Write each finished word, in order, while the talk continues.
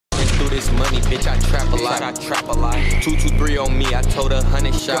this money, bitch, I trap a lot. 223 on me, I told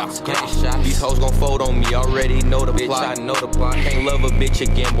 100 shots. These hoes gon' fold on me, already know the plot. Can't love a bitch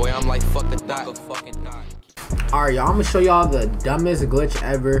again, boy, I'm like fuck a thought. Alright, y'all, I'm gonna show y'all the dumbest glitch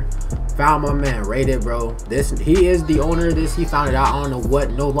ever. Found my man Rated, bro. He is the owner of this. He found it out. I don't know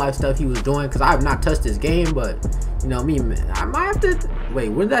what no life stuff he was doing, because I have not touched this game, but you know me, man, I might have to wait.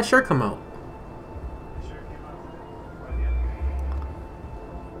 When did that shirt come out?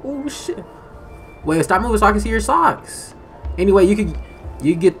 Oh shit. Wait, stop moving so I can see your socks. Anyway, you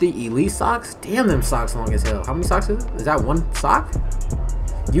get the elite socks. Damn, them socks long as hell. How many socks is it? Is that one sock?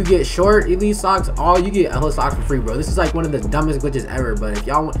 You get short elite socks. You get hella socks for free, bro. This is like one of the dumbest glitches ever, but if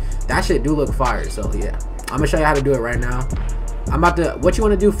y'all want, that shit do look fire. So yeah, I'm gonna show you how to do it right now. I'm about to, what you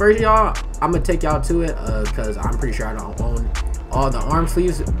want to do first, y'all, I'm gonna take y'all to it because I'm pretty sure I don't own all the arm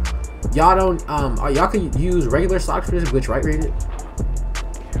sleeves. Y'all don't y'all can use regular socks for this glitch, right? Rated?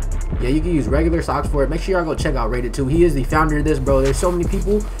 Yeah, you can use regular socks for it. Make sure y'all go check out Rated too. He is the founder of this, bro. There's so many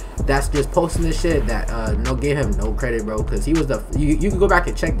people that's just posting this shit that give him no credit, bro, because he was the you can go back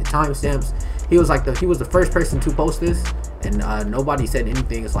and check the timestamps. He was the first person to post this, and nobody said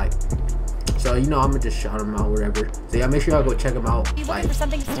anything. It's like, so you know, I'm gonna just shout him out, whatever. So yeah, make sure y'all go check him out. You looking for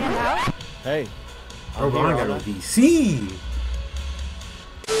something to stand out? Hey, I got a VC.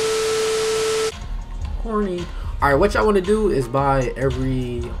 Corny. All right, what y'all want to do is buy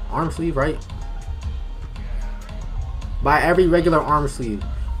every arm sleeve, right? Buy every regular arm sleeve.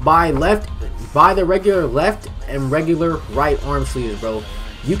 Buy the regular left and regular right arm sleeves, bro.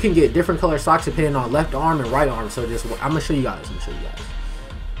 You can get different color socks depending on left arm and right arm. So just, I'm gonna show you guys.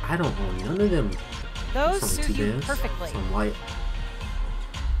 I don't own none of them. Those suit you perfectly. Some white.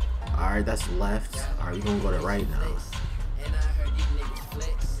 All right, that's left. All right, we're gonna go to right now.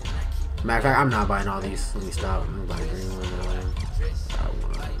 Matter of fact, I'm not buying all these. Let me stop. I'm gonna buy green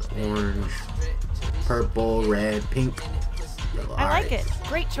one, orange, purple, red, pink, yellow. I like it.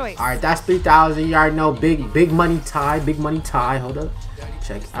 Great choice. All right, that's 3,000. You already know, big money tie, big money tie. Hold up,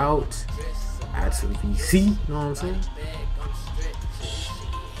 check out. Add some VC. You know what I'm saying?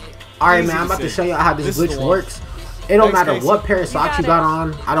 All right, man. I'm about to show you how this glitch works. It don't matter what pair of socks you got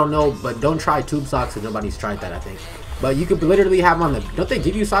on. I don't know, but don't try tube socks because nobody's tried that, I think. But you could literally have on the. Don't they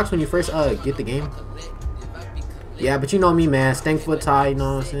give you socks when you first get the game? Yeah, but you know me, man. Stank foot tie. You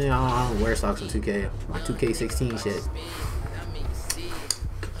know what I'm saying? I don't wear socks in 2K. My 2K16 shit.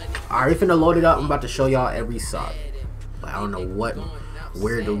 Alright, finna load it up. I'm about to show y'all every sock. But I don't know what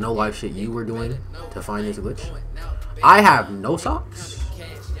weird no life shit you were doing to find this glitch. I have no socks.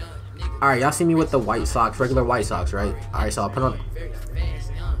 Alright, y'all see me with the white socks, regular white socks, right? Alright, so I'll put on.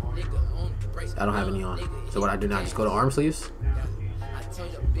 I don't have any on. So what I do now, just go to arm sleeves.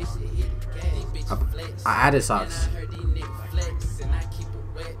 I added socks.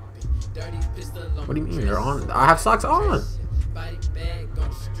 What do you mean they're on? I have socks on.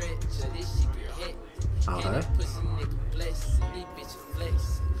 Okay.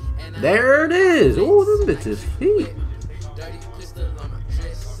 There it is. Oh, them bitches feet.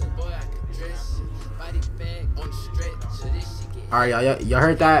 Alright, y'all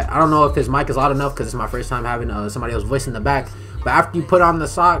heard that? I don't know if his mic is loud enough because it's my first time having somebody else voice in the back. But after you put on the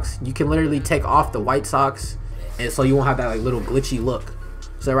socks, you can literally take off the white socks, and so you won't have that like little glitchy look.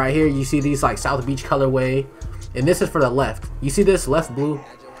 So right here, you see these like South Beach colorway, and this is for the left. You see this left blue?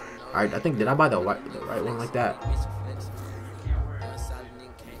 Alright, I think, did I buy the right one like that?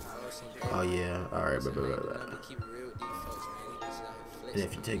 Oh yeah. Alright, and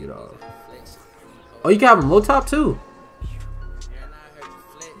if you take it off, oh, you can have them low top too.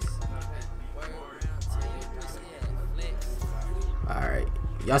 Alright,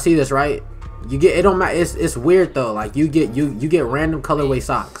 y'all see this, right? You get, it don't matter, it's weird though. Like you get random colorway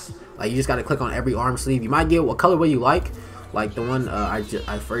socks. Like you just gotta click on every arm sleeve. You might get what colorway you like the one I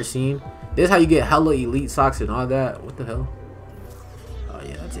first seen. This is how you get hella elite socks and all that. What the hell? Oh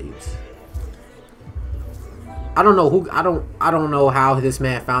yeah, that's apes. I don't know who, I don't know how this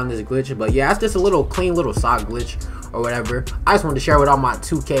man found this glitch, but yeah, it's just a little clean little sock glitch or whatever. I just wanted to share with all my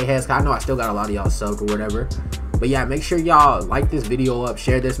 2K heads, cause I know I still got a lot of y'all subbed or whatever. But yeah, make sure y'all like this video up,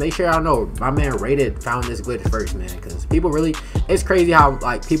 share this. Make sure y'all know my man Rated found this glitch first, man, because people really, it's crazy how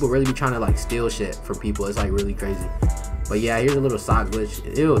like people really be trying to like steal shit from people. It's like really crazy. But yeah, here's a little sock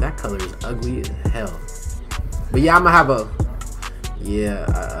glitch. Ew, that color is ugly as hell. But yeah, I'm gonna have a,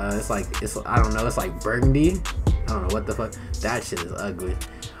 yeah, it's like, I don't know, it's like burgundy. I don't know what the fuck, that shit is ugly.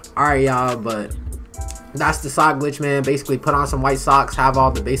 Alright y'all, but that's the sock glitch, man. Basically put on some white socks, have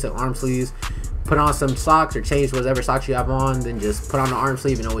all the basic arm sleeves, put on some socks or change whatever socks you have on, then just put on the arm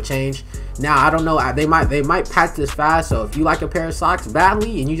sleeve and it will change. Now I don't know, they might patch this fast, so if you like a pair of socks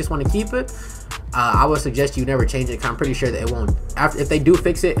badly and you just want to keep it, I would suggest you never change it, because I'm pretty sure that it won't, if they do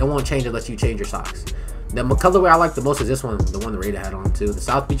fix it, it won't change unless you change your socks. The colorway I like the most is this one, the one the Raider had on too, the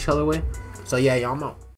South Beach colorway. So yeah, y'all, I'm out.